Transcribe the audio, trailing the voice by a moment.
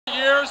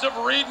years of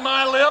Read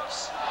My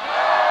Lips?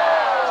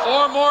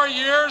 4 more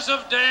years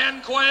of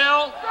Dan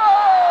Quayle?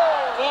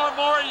 4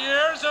 more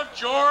years of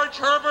George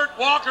Herbert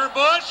Walker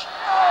Bush?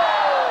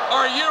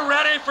 Are you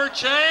ready for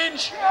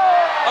change?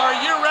 Are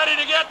you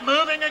ready to get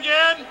moving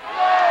again?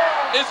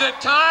 Is it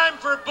time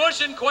for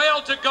Bush and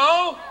Quayle to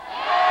go?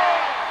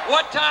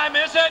 What time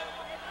is it?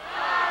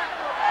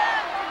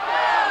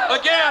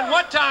 Again,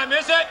 what time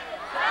is it?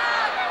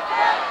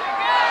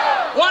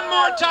 One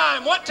more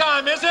time, what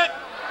time is it?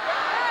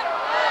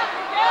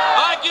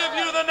 I give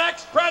you the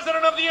next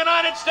President of the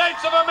United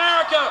States of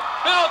America,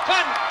 Bill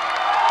Clinton.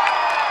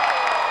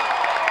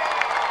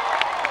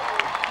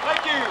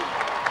 Thank you.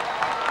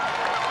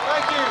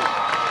 Thank you.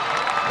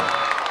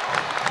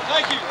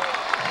 Thank you.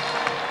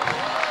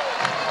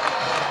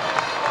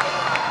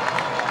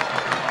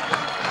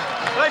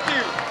 Thank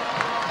you.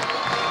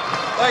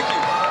 Thank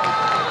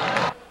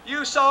you.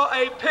 You saw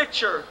a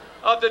picture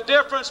of the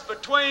difference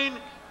between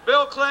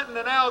Bill Clinton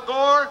and Al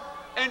Gore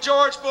and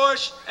George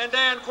Bush and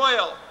Dan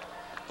Quayle.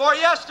 For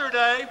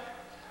yesterday,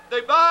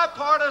 the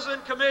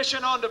Bipartisan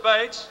Commission on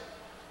Debates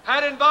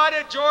had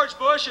invited George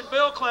Bush and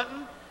Bill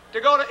Clinton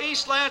to go to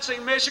East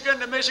Lansing, Michigan,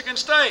 to Michigan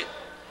State.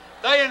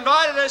 They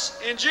invited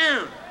us in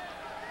June.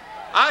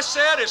 I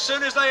said as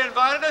soon as they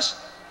invited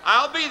us,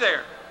 I'll be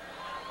there.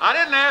 I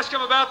didn't ask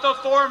them about the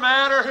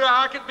format or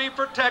how I could be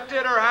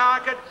protected or how I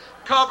could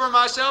cover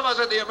myself. I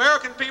said the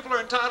American people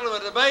are entitled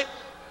to a debate.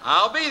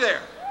 I'll be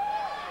there.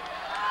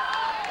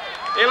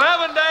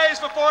 11 days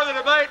before the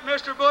debate,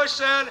 Mr. Bush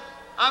said,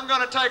 I'm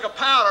going to take a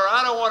powder.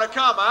 I don't want to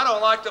come. I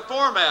don't like the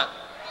format.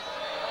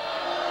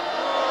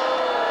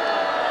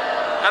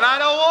 And I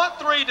don't want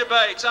 3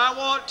 debates. I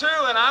want 2,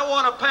 and I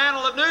want a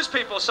panel of news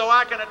people so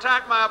I can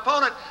attack my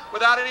opponent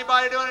without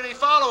anybody doing any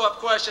follow-up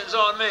questions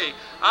on me.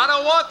 I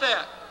don't want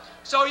that.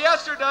 So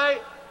yesterday,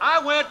 I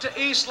went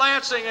to East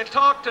Lansing and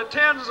talked to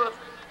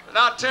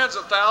not tens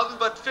of thousands,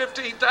 but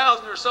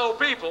 15,000 or so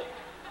people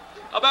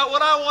about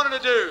what I wanted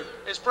to do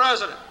as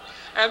president.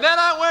 And then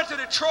I went to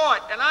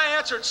Detroit and I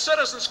answered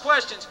citizens'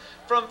 questions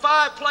from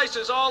 5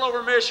 places all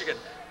over Michigan.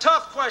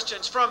 Tough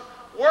questions from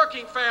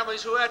working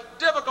families who had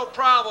difficult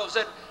problems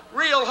and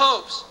real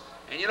hopes.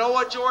 And you know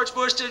what George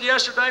Bush did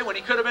yesterday when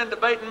he could have been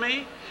debating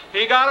me?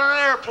 He got on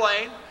an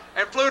airplane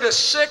and flew to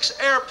 6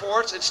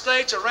 airports in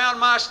states around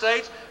my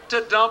state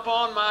to dump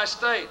on my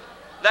state,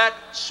 that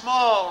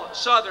small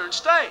southern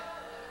state.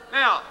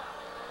 Now,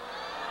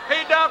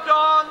 he dumped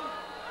on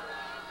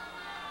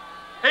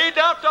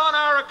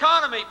our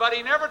economy, but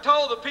he never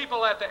told the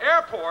people at the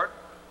airport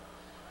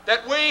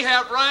that we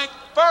have ranked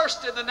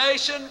first in the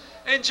nation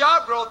in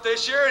job growth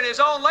this year, and his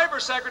own labor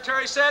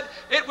secretary said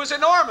it was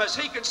enormous.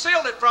 He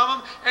concealed it from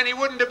him, and he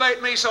wouldn't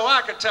debate me so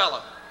I could tell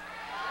him.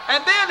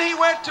 And then he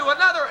went to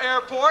another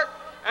airport,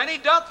 and he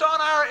dumped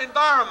on our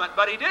environment,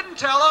 but he didn't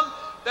tell them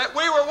that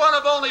we were one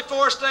of only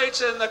 4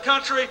 states in the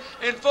country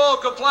in full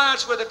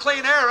compliance with the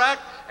Clean Air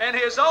Act, and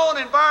his own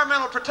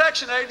Environmental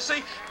Protection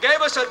Agency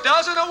gave us a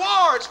dozen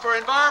awards for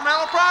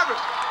environmental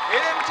progress. He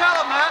didn't tell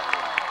them that.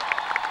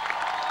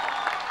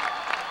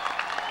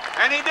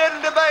 And he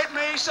didn't debate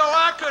me, so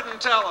I couldn't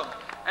tell him.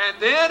 And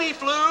then he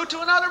flew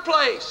to another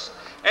place,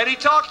 and he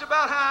talked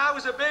about how I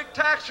was a big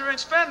taxer and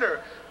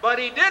spender. But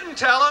he didn't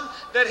tell him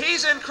that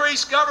he's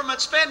increased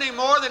government spending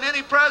more than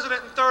any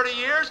president in 30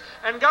 years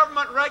and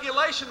government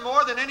regulation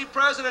more than any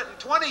president in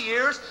 20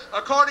 years,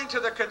 according to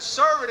the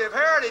Conservative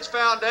Heritage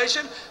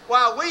Foundation,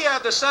 while we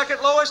have the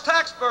 2nd lowest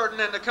tax burden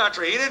in the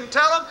country. He didn't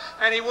tell him,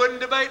 and he wouldn't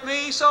debate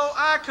me, so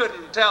I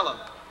couldn't tell him.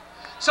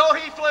 So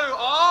he flew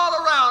all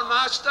around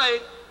my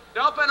state,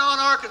 dumping on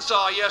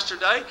Arkansas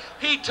yesterday.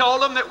 He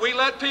told them that we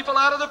let people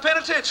out of the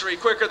penitentiary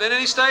quicker than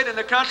any state in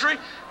the country,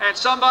 and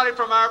somebody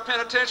from our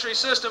penitentiary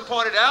system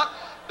pointed out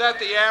that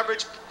the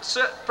average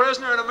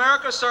prisoner in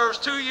America serves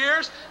 2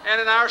 years, and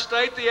in our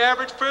state the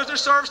average prisoner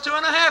serves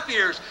 2.5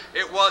 years.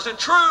 It wasn't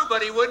true,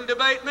 but he wouldn't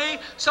debate me,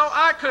 so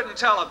I couldn't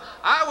tell him.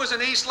 I was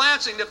in East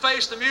Lansing to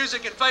face the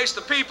music and face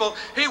the people.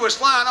 He was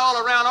flying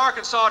all around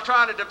Arkansas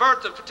trying to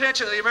divert the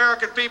attention of the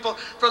American people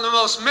from the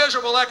most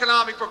miserable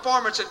economic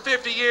performance in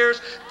 50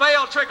 years,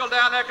 failed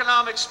trickle-down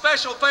economics,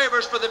 special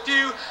favors for the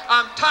few.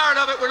 I'm tired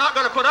of it. We're not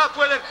going to put up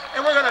with it,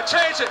 and we're going to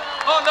change it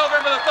on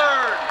November the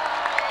 3rd.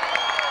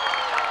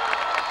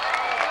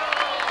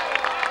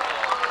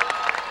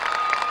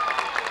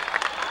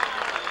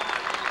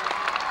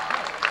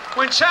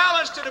 When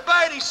challenged to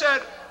debate, he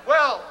said,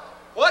 well,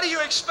 what do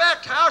you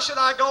expect? How should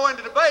I go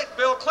into debate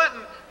Bill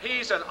Clinton?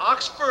 He's an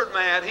Oxford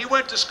man. He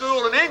went to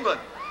school in England.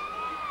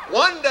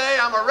 One day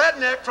I'm a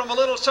redneck from a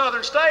little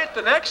southern state.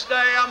 The next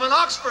day I'm an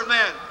Oxford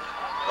man.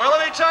 Well,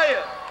 let me tell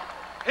you,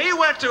 he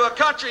went to a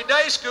country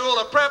day school,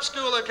 a prep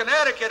school in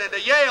Connecticut, and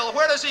to Yale.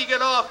 Where does he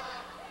get off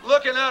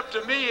looking up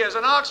to me as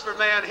an Oxford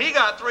man? He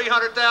got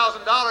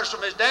 $300,000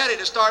 from his daddy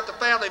to start the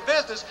family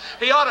business.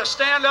 He ought to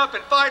stand up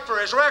and fight for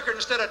his record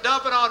instead of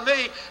dumping on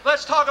me.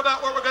 Let's talk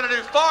about what we're going to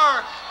do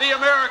for the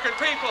American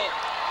people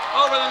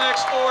over the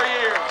next 4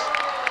 years.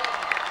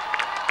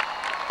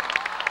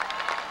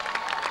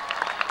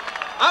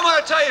 I'm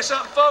going to tell you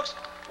something, folks.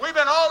 We've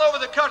been all over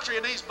the country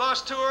in these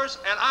bus tours,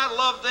 and I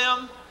love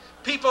them.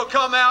 People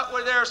come out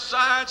with their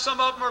signs. Some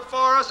of them are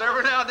for us.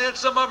 Every now and then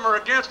some of them are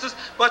against us.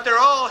 But they're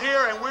all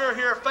here, and we're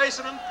here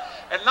facing them.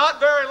 And not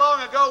very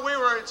long ago, we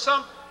were in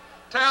some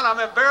town. I'm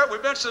embarrassed.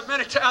 We've been to so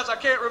many towns I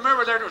can't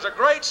remember. There was a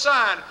great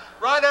sign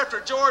right after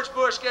George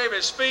Bush gave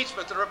his speech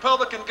at the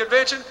Republican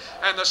convention.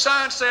 And the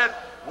sign said,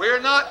 "We're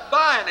not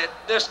buying it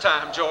this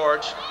time,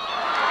 George."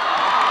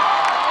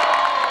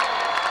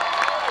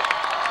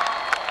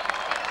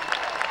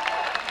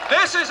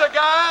 This is a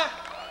guy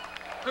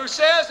who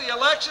says the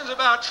election's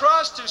about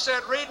trust, who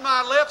said, "Read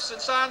my lips,"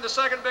 and signed the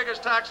second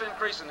biggest tax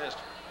increase in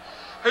history,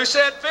 who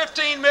said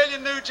 15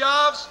 million new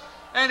jobs,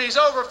 and he's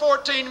over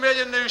 14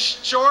 million new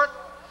short,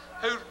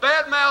 who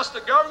badmouths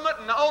the government,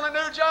 and the only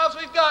new jobs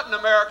we've got in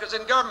America is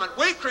in government.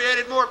 We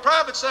created more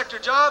private sector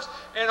jobs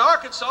in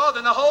Arkansas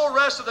than the whole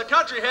rest of the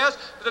country has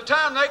by the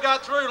time they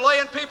got through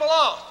laying people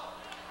off.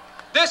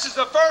 This is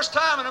the first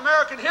time in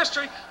American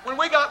history when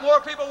we got more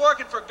people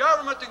working for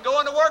government than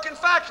going to work in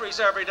factories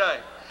every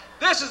day.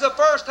 This is the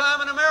first time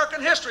in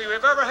American history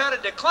we've ever had a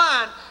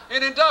decline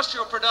in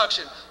industrial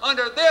production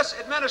under this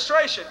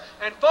administration.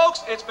 And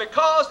folks, it's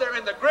because they're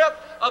in the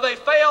grip of a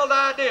failed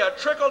idea,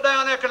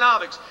 trickle-down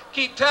economics.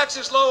 Keep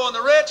taxes low on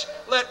the rich,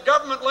 let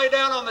government lay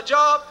down on the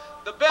job.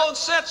 The Bell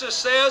census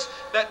says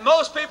that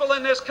most people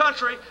in this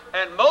country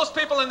and most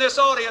people in this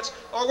audience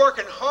are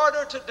working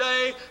harder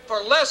today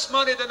for less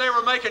money than they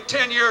were making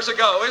 10 years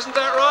ago. Isn't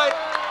that right?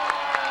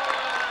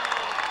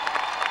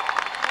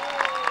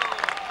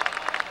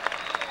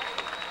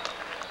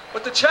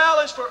 But the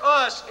challenge for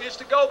us is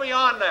to go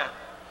beyond that.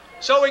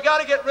 So we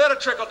got to get rid of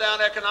trickle-down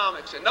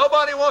economics. And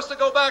nobody wants to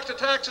go back to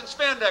tax and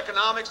spend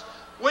economics.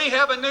 We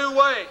have a new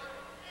way.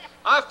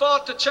 I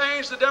fought to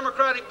change the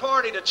Democratic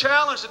Party, to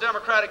challenge the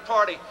Democratic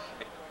Party,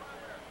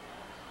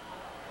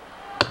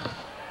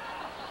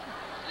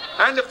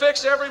 and to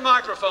fix every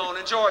microphone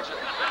in Georgia.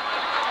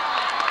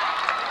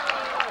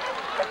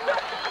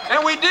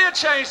 And we did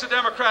change the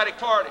Democratic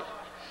Party.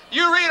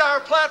 You read our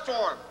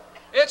platform.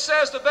 It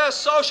says the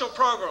best social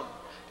program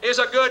is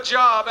a good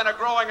job and a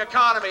growing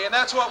economy, and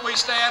that's what we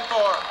stand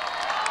for.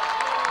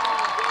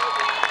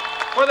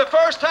 For the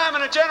first time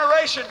in a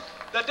generation,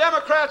 the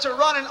Democrats are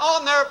running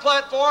on their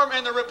platform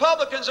and the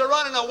Republicans are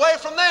running away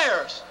from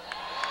theirs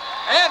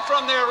and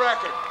from their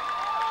record.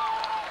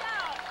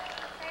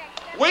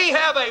 We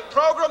have a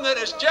program that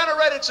has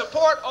generated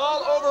support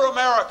all over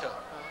America,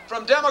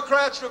 from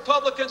Democrats,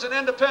 Republicans, and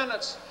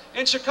independents.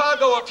 In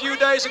Chicago a few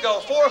days ago,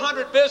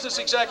 400 business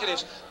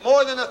executives,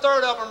 more than a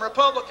third of them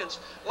Republicans.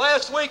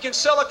 Last week in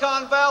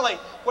Silicon Valley,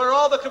 where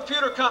all the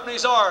computer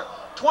companies are,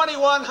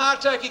 21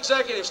 high-tech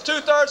executives,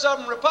 2/3 of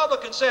them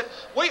Republicans, said,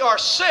 "We are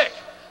sick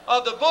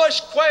of the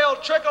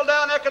Bush-quailed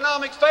trickle-down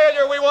economic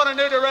failure. We want a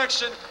new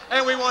direction,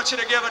 and we want you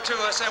to give it to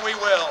us, and we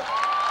will."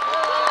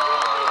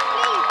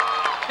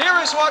 Here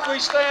is what we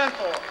stand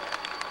for.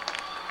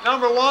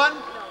 Number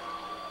one,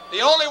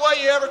 the only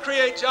way you ever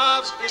create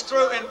jobs is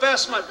through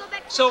investment.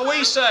 So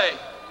we say,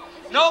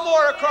 no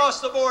more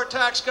across-the-board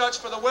tax cuts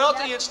for the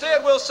wealthy.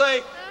 Instead, we'll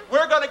say,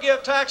 we're going to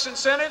give tax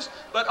incentives,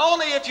 but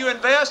only if you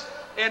invest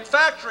in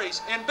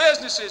factories, in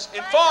businesses,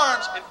 in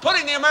farms, and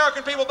putting the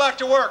American people back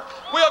to work.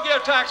 We'll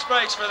give tax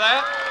breaks for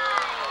that.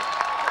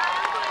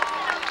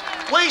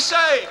 We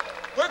say,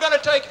 we're going to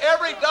take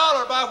every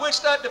dollar by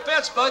which that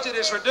defense budget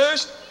is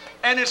reduced,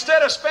 and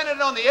instead of spending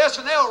it on the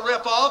S&L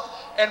ripoff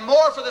and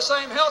more for the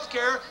same health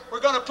care, we're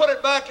going to put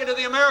it back into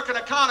the American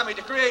economy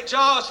to create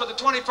jobs for the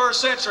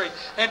 21st century,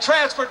 in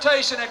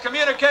transportation and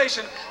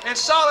communication, in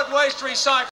solid waste recycling.